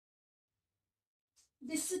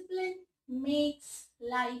Discipline makes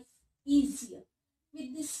life easier.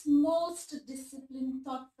 With this most disciplined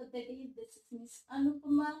thought for the day, this is Miss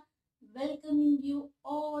Anupama welcoming you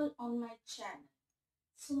all on my channel.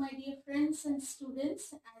 So my dear friends and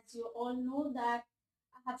students, as you all know that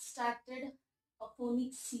I have started a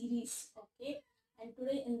phonic series, okay? And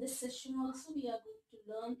today in this session also we are going to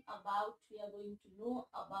we are going to know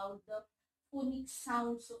about the phonic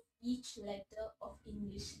sounds of each letter of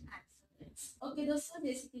English alphabets. Okay दोस्तों,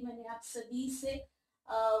 जैसे कि मैंने आप सभी से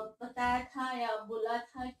बताया था या बोला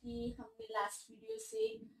था कि हमने लास्ट वीडियो से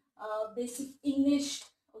बेसिक इंग्लिश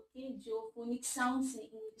ओके जो फोनिक साउंड्स है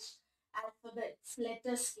इंग्लिश अल्फाबेट्स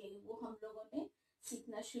लेटर्स के वो हम लोगों ने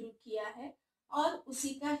सीखना शुरू किया है और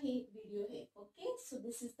उसी का ही वीडियो है okay so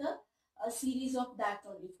this is the series of that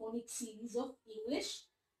only phonic series of English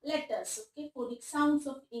letters okay phonic sounds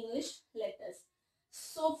of English letters.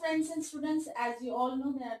 So friends and students, as you all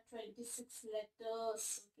know, there are 26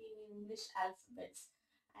 letters okay, in English alphabets,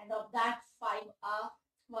 and of that 5 are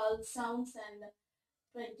vowel sounds and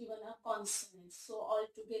 21 are consonants. So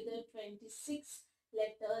altogether 26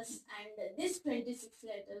 letters, and this 26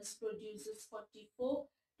 letters produces 44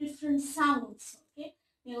 different sounds. Okay,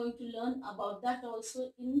 we are going to learn about that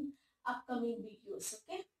also in upcoming videos.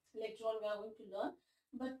 Okay, later on we are going to learn,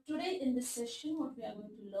 but today in this session what we are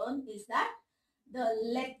going to learn is that the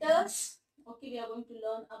letters. Okay, we are going to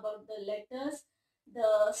learn about the letters,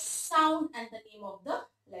 the sound and the name of the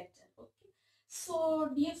letter. Okay, so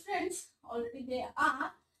dear friends, already there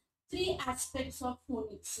are three aspects of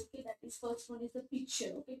phonics. Okay, that is first one is the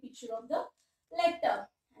picture. Okay, picture of the letter,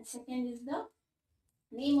 and second is the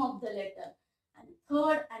name of the letter, and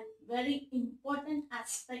third and very important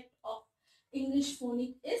aspect of English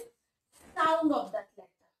phonic is sound of that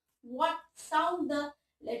letter. What sound the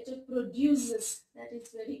letter produces, that is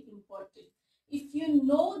very important. If you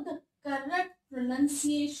know the correct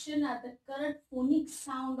pronunciation or the correct phonic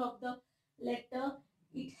sound of the letter,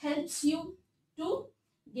 it helps you to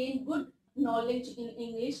gain good knowledge in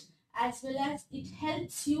English, as well as it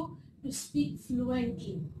helps you to speak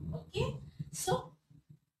fluently. Okay, so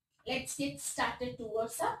let's get started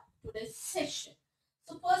towards our today's session.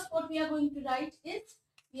 So first what we are going to write is,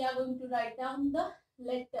 we are going to write down the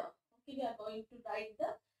letter. Okay, we are going to write the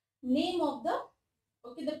name of the,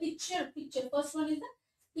 okay, the picture. First one is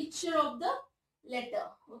the picture of the letter.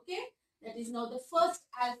 Okay, that is now the first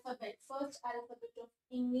alphabet of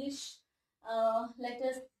English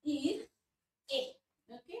letters is A.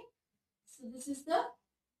 Okay, so this is the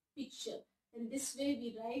picture. In this way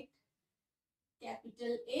we write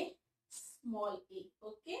capital A, small a.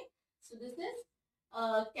 Okay, so this is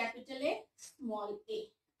capital A, small a,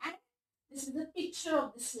 and this is the picture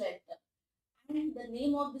of this letter, and the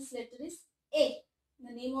name of this letter is A.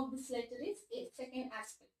 The name of this letter is A. Second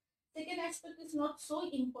aspect is not so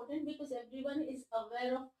important because everyone is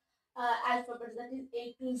aware of alphabets, that is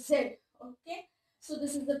A to Z. Okay, so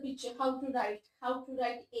this is the picture. How to write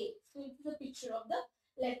A. So it is a picture of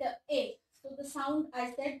the letter A. So the sound,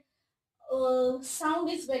 I said, sound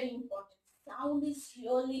is very important. Sound is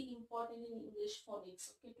really important in English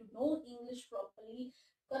phonics. Okay, to know English properly,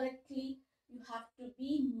 correctly, you have to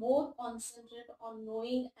be more concentrated on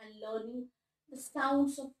knowing and learning the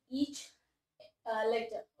sounds of each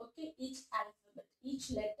letter. Okay, each alphabet,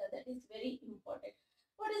 each letter. That is very important.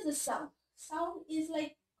 What is the sound? Sound is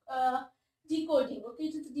like decoding. Okay,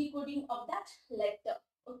 it is the decoding of that letter.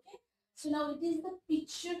 Okay, so now it is the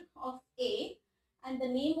picture of A, and the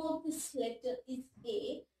name of this letter is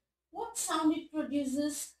A. What sound it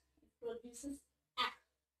produces? It produces A.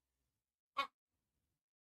 A.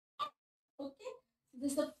 Okay, so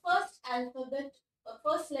this is the first alphabet,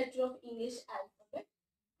 first letter of English alphabet,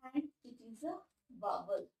 and it is a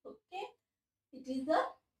vowel. Okay, it is a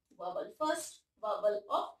vowel, first vowel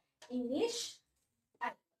of English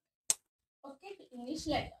alphabet. Okay, the English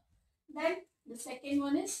letter. Then the second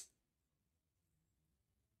one is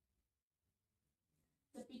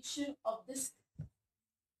the picture of this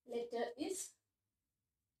letter is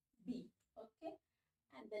B. Okay,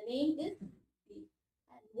 and the name is B.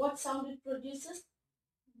 And what sound it produces?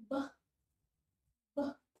 B. B.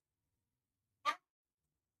 A.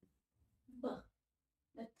 B.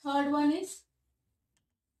 The third one is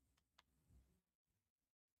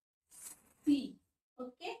C.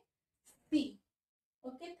 Okay, C.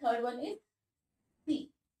 Okay, third one is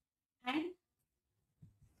C. And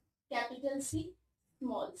capital C,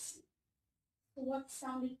 small c. So what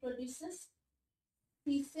sound it produces?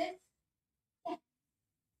 C says cat.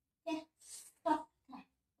 Cat. Stop cat.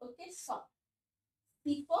 Okay, stop.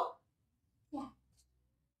 C for cat.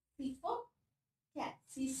 C for cat.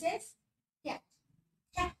 C says cat.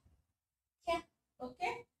 Cat. Cat. Okay.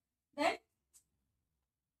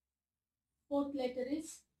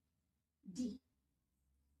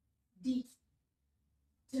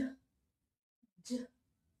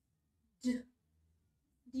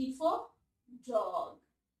 for dog.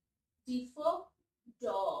 D for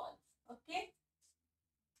dog. Okay.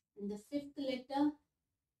 And the fifth letter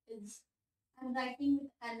is, I'm writing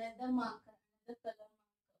with another marker, another color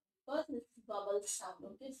marker, because this is vowel sound.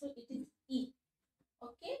 Okay, so it is E.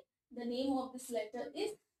 Okay, the name of this letter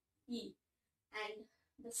is E. And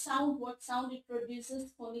the sound, what sound it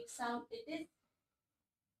produces, phonic sound, it is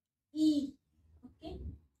E. Okay,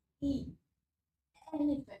 E.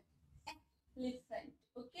 Elephant, elephant.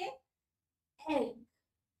 Okay, egg,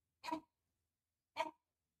 egg, egg.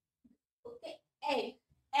 Okay, egg,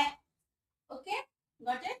 egg. Okay,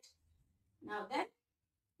 got it? Now then,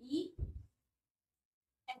 E,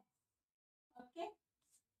 F. Okay,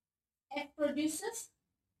 F produces,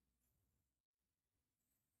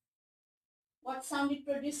 what sound it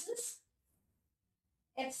produces?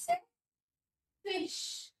 F says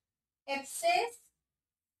fish. F says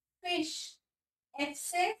fish. F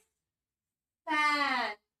says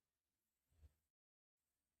fan.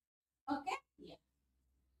 Okay? Yeah.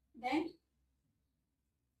 Then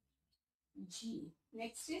G.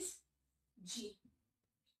 Next is G.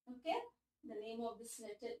 Okay? The name of this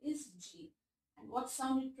letter is G. And what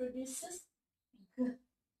sound it produces? G.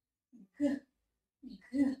 G.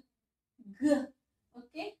 G. G.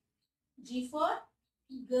 Okay? G for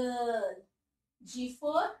girl. G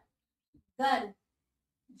for gun.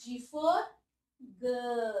 G for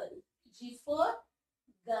girl. G for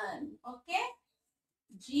gun. Okay?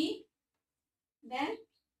 G. Then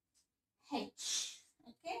H.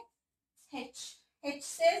 Okay? H. H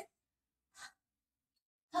says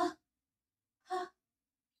ha, ha,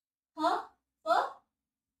 ha for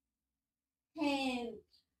hen.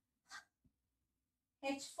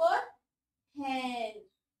 H for hen.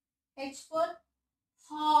 H for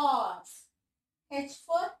horse. H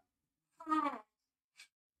for hat.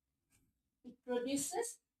 It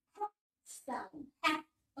produces ha sound. Hat.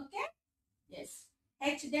 Okay? Yes.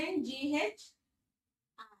 H then G H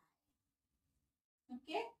I.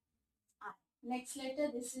 Okay? I. Next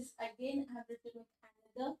letter. This is again I have written with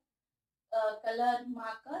another color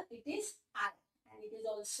marker. It is I. And it is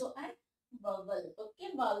also a vowel. Okay?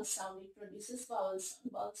 Vowel sound. It produces vowel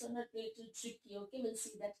sound. Vowel sound are a little tricky. Okay? We'll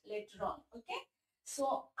see that later on. Okay?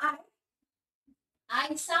 So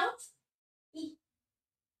I sounds E.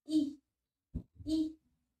 E. E.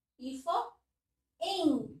 E for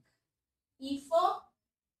ink. E for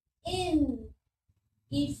in.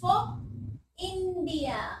 E for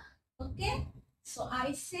India. Okay? So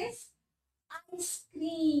I says ice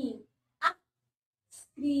cream. Ice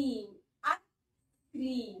cream. Ice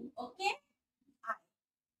cream. Okay? I.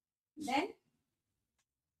 Then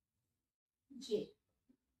J.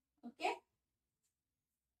 Okay?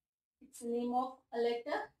 It's the name of a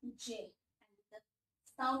letter J. And the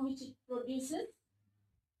sound which it produces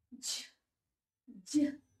J.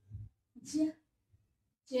 J. J.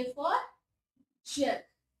 J for jerk.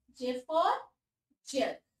 J for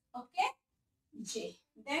jerk. Okay? J.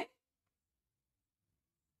 Then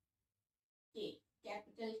K.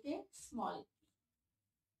 Capital K, small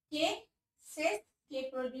k. K says, K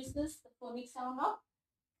produces the phonic sound of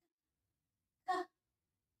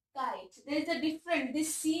kite. There is a different,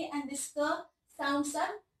 this C and this K sounds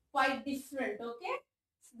are quite different. Okay?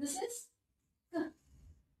 So this is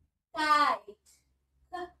kite.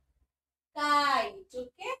 Kite.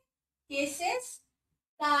 Okay? K says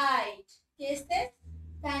kite. K says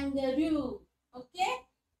kangaroo. Okay?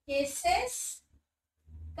 K says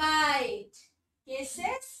kite. K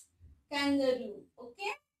says kangaroo.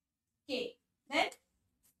 Okay? K. Then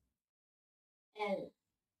L.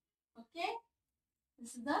 Okay?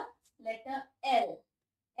 This is the letter L.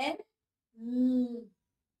 L. Mm,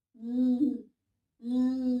 mm,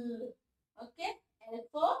 mm. Okay? L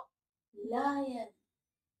for lion.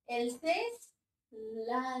 L says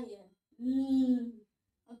lion. Mm.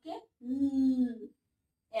 Okay? Mm.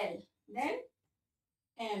 L. Then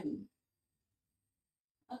M.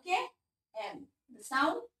 Okay? M. The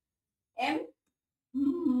sound M.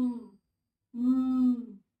 Mm.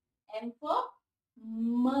 Mm. M for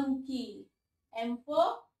monkey. M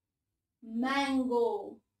for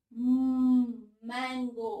mango.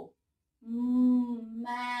 Mango.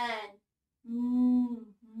 Man.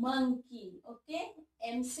 Monkey. Okay?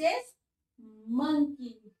 M says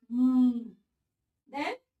monkey.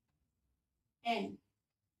 Then N.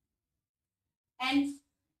 N.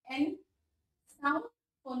 N sound,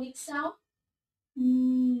 phonic sound.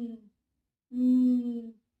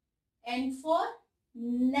 N for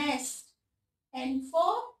nest. N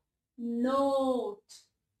for note.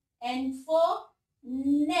 N for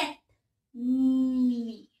net.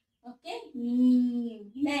 Okay?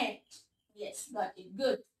 Net. Yes, got it.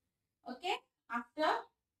 Good. Okay? After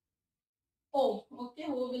O. Okay,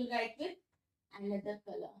 O will write with another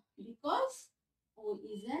color because O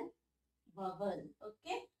is an vowel.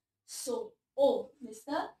 Okay, so O is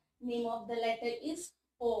the name of the letter is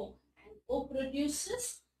O, and O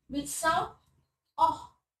produces which sound?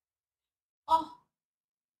 Oh, oh,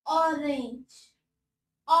 orange.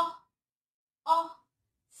 Oh, oh,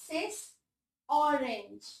 says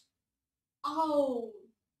orange. Owl.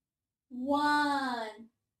 One.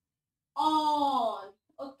 On.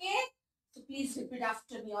 Okay? So please repeat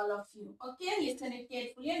after me, all of you. Okay? Listen it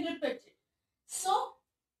carefully and repeat it. So,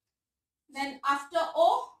 then after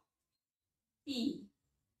O, P.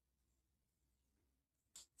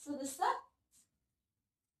 So this is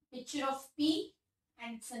the picture of P,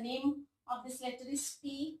 and it's the name of this letter is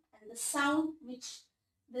P, and the sound which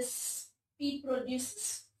this P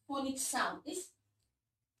produces, phonic sound, is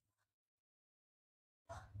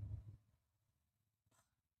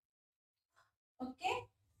okay.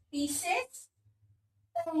 P says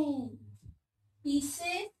pen. P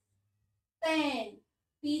says pen.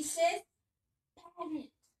 P says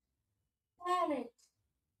parrot. Parrot.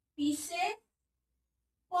 P says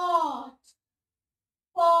pot.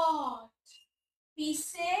 Pot. P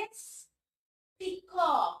says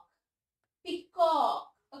peacock. Peacock.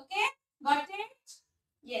 Okay? Got it?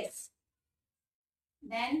 Yes.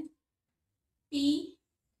 Then P,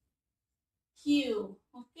 Q.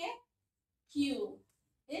 Okay? Q.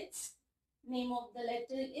 Its name of the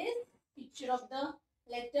letter is, picture of the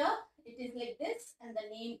letter, it is like this, and the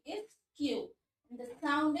name is Q. And the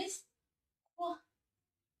sound is qua,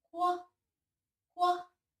 qua, qua.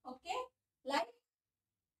 Okay? Like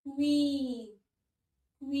queen.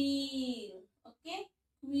 Wheel. Okay?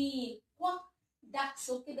 Wheel. Quack. Ducks.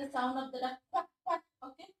 Okay? The sound of the duck. Quack, quack.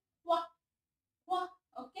 Okay? Quack, quack.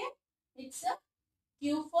 Okay? It's a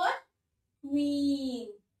Q for queen.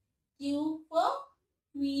 Q for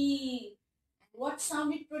queen. And what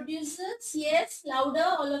sound it produces? Yes, louder,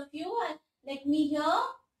 all of you. Let me hear.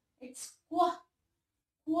 It's quack,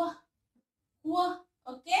 quack, quack.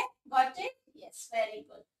 Okay? Got it? Yes, very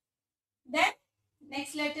good. Then,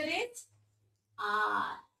 next letter is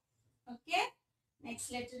R. Okay?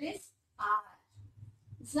 Next letter is R.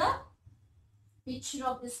 The picture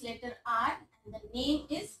of this letter R, and the name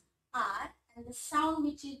is R, and the sound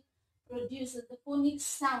which it produces, the phonic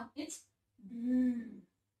sound, it's r,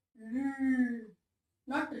 r,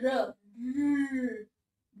 not r, r,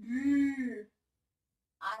 r.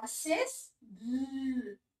 R says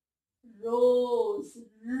r, rose,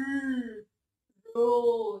 r,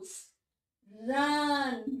 rose,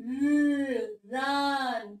 run, r,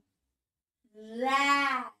 run,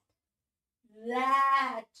 rat,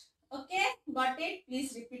 rat. Okay, got it?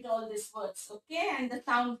 Please repeat all these words. Okay, and the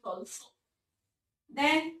sounds also.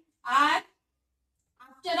 Then R.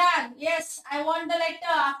 After R, yes, I want the letter.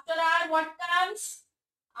 After R, what comes?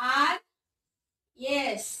 R.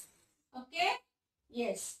 Yes. Okay.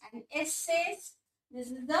 Yes. And S says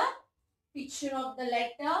this is the picture of the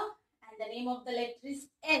letter, and the name of the letter is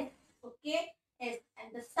S. Okay. S.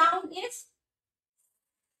 And the sound is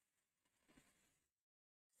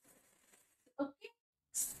okay.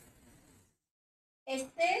 S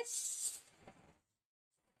says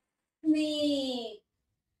snake,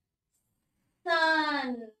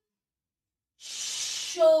 sun,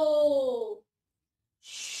 show,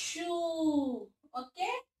 shoe.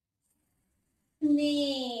 Okay?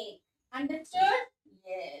 Snake. Understood?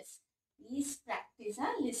 Yes. Please practice.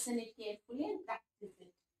 Huh? Listen it carefully and practice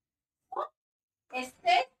it. So, S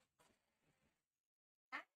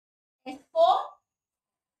for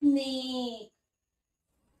snake.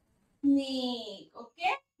 Snake.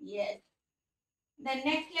 Okay? Yes. The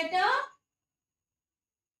next letter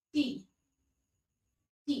T.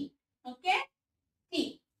 T. Okay?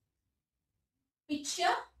 T.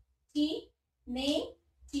 Picture T. Name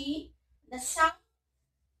T. The sound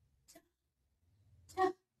T. T.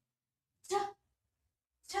 T.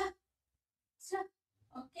 T.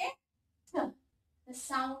 Okay? T. The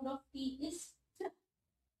sound of T is T.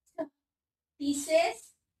 T. T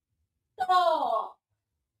says top.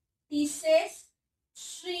 T says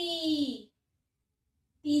tree.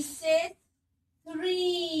 T says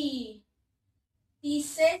three. T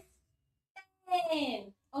says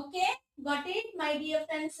 10. Okay? Got it, my dear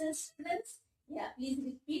friends and students? Yeah, please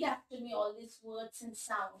repeat after me all these words and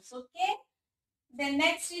sounds. Okay? Then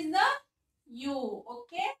next is the U.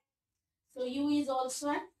 Okay? So U is also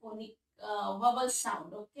a phonic vowel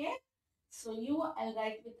sound. Okay? So U, I'll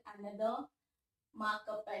write with another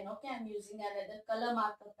marker pen. Okay? I'm using another color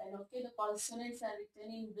marker pen. Okay? The consonants are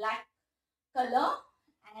written in black color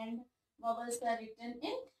and vowels are written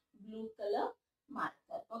in blue color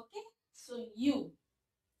marker. Okay? So U.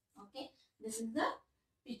 Okay? This is the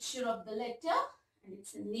picture of the letter, and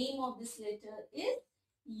it's the name of this letter is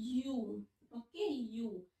U. Okay,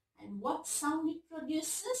 U. And what sound it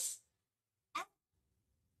produces?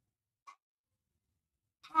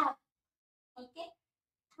 App. Okay,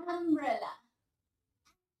 umbrella,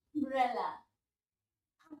 umbrella,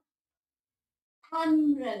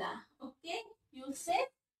 umbrella. Okay, you say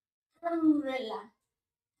umbrella,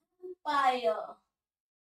 empire,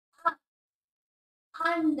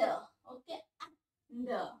 under. Okay,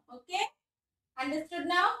 under. Okay, understood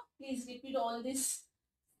now? Please repeat all these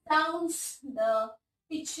sounds, the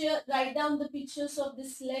picture, write down the pictures of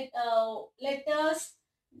these letters,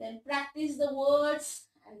 then practice the words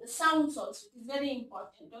and the sounds also. It is very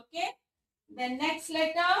important. Okay, the next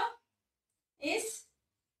letter is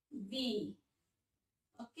V.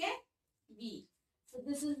 Okay, V. So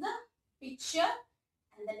this is the picture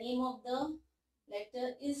and the name of the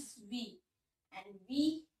letter is V, and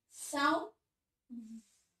V sound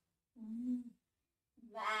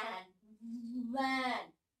van,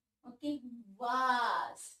 van. Okay,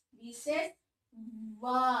 vase. We said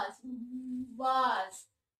vase, vase,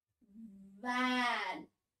 van,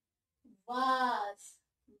 vase,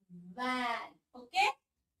 van. Okay,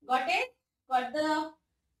 got it? Got the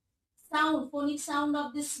sound, phonic sound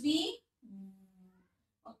of this V?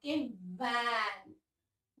 Okay, van,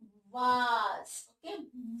 vase. Okay,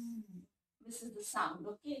 this is the sound.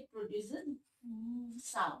 Okay, it produces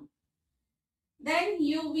sound. Then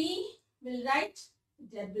UV will write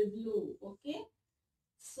W. Okay,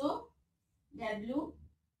 so W,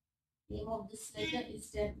 name of this letter is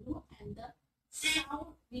W, and the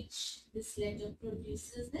sound which this letter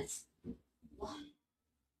produces is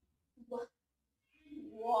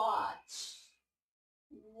watch,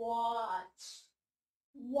 watch,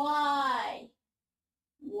 why,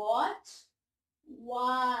 what,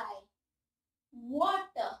 why,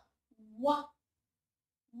 water, what,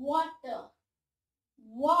 water,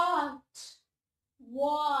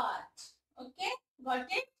 what. Okay, got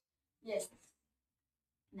it? Yes.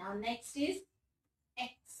 Now next is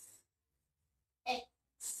X. X.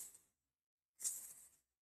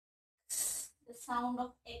 The sound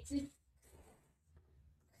of X is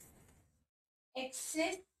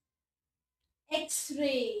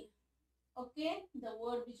X-ray. Okay, the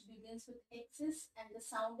word which begins with X is, and the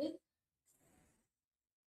sound is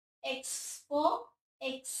X for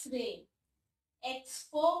X-ray. X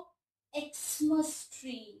for Xmas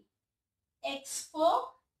tree. X for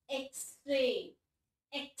X-ray.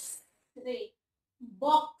 X-ray.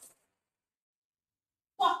 Box.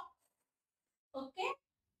 Pop. Okay,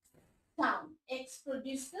 sound. X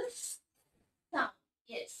produces sound.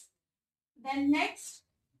 Yes. Then next,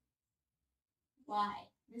 Y.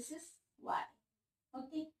 This is Y.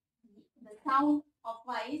 Okay. The sound of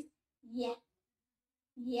Y is yeah.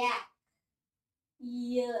 Yeah.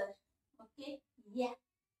 Ear. Okay. Yeah.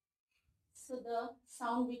 So the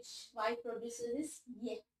sound which Y produces is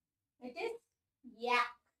yeah. It is yeah.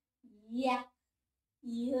 Yeah.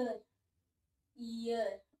 Ear. Ear.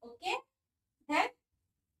 Okay. Then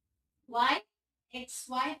Y, X,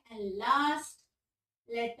 Y, and last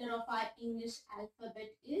letter of our English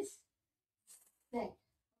alphabet is Z.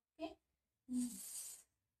 Okay.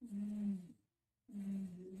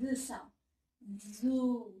 Z sound.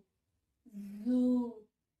 Zoo. Zoo.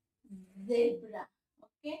 Zebra.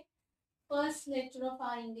 Okay. First letter of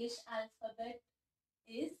our English alphabet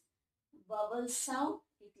is vowel sound.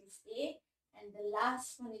 It is A. And the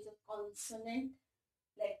last one is a consonant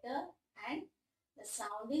letter. And the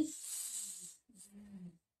sound is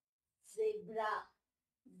zebra.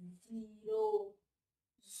 Zero.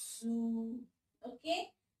 Zoo.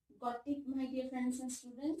 Okay. Got it, my dear friends and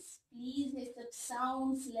students? Please ये सब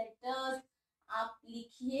sounds, letters आप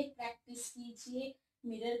लिखिए, practice कीजिए,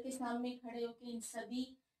 mirror के सामने खड़े होकर इन सभी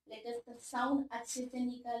लेटर्स का साउंड अच्छे से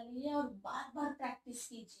निकालिए और बार बार प्रैक्टिस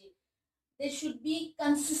कीजिए. There should be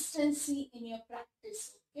consistency in your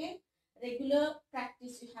practice. Okay, regular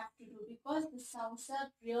practice you have to do, because the sounds are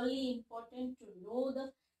really important to know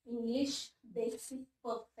the English basic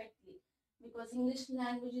perfectly, because English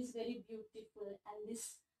language is very beautiful, and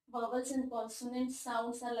this vowels and consonant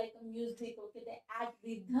sounds are like a music. Okay, they add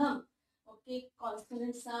rhythm. Okay,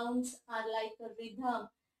 consonant sounds are like a rhythm,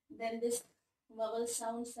 then this vowel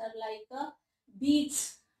sounds are like a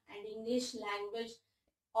beats, and English language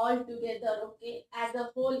all together, okay, as a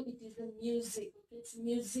whole it is a music. Okay, it's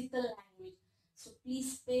musical language, so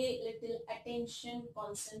please pay little attention,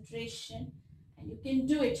 concentration, and you can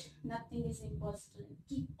do it. Nothing is impossible.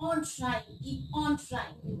 Keep on trying, keep on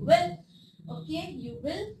trying. You will, okay, you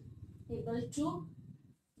will able to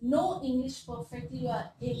know English perfectly. You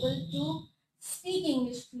are able to speak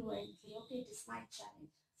English fluently. Okay, it is my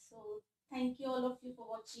challenge. So thank you all of you for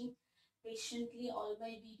watching patiently all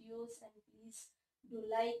my videos, and please do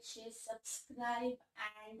like, share, subscribe,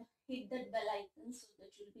 and hit that bell icon so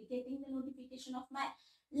that you'll be getting the notification of my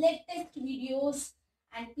latest videos.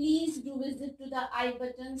 And please do visit to the I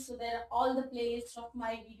button, so there all the playlists of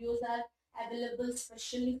my videos are available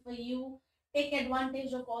specially for you. Take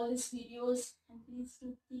advantage of all these videos, and please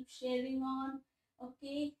do keep sharing on.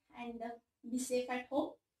 Okay, and be safe at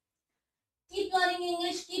home. Keep learning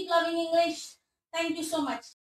English, keep loving English. Thank you so much.